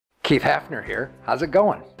Keith Hafner here. How's it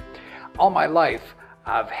going? All my life,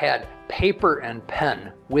 I've had paper and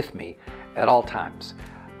pen with me at all times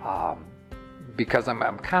because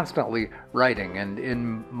I'm constantly writing, and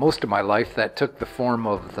in most of my life that took the form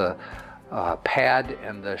of the pad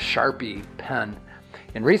and the Sharpie pen.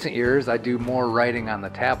 In recent years, I do more writing on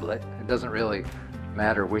the tablet. It doesn't really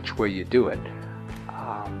matter which way you do it.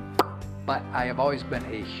 But I have always been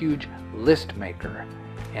a huge list maker.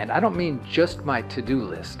 And I don't mean just my to-do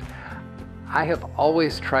list. I have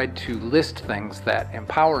always tried to list things that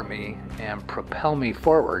empower me and propel me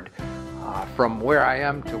forward from where I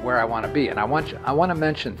am to where I want to be. And I want to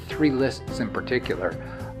mention 3 lists in particular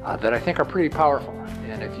that I think are pretty powerful.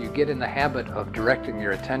 And if you get in the habit of directing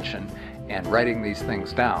your attention and writing these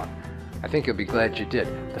things down, I think you'll be glad you did.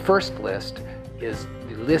 The first list is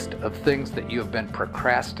the list of things that you have been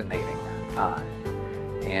procrastinating on.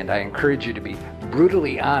 And I encourage you to be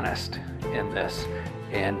brutally honest in this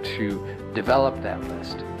and to develop that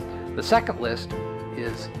list. The second list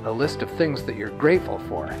is a list of things that you're grateful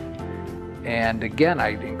for. And again, I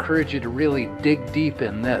encourage you to really dig deep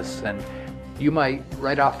in this. And you might,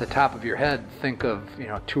 right off the top of your head, think of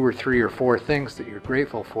 2 or 3 or 4 things that you're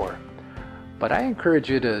grateful for. But I encourage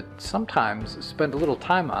you to sometimes spend a little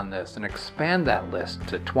time on this and expand that list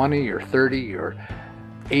to 20 or 30 or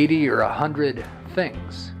 80 or 100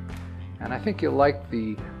 things. And I think you'll like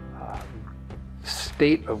the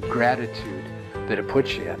state of gratitude that it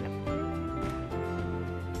puts you in.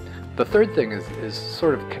 The third thing is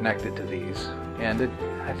sort of connected to these, and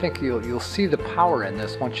I think you'll see the power in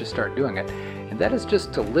this once you start doing it, and that is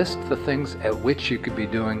just to list the things at which you could be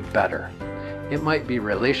doing better. It might be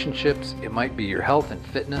relationships, it might be your health and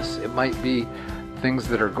fitness, it might be things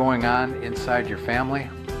that are going on inside your family.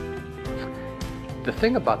 The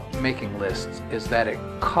thing about making lists is that it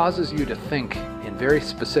causes you to think in very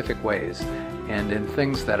specific ways and in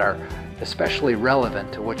things that are especially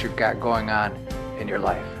relevant to what you've got going on in your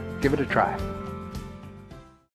life. Give it a try.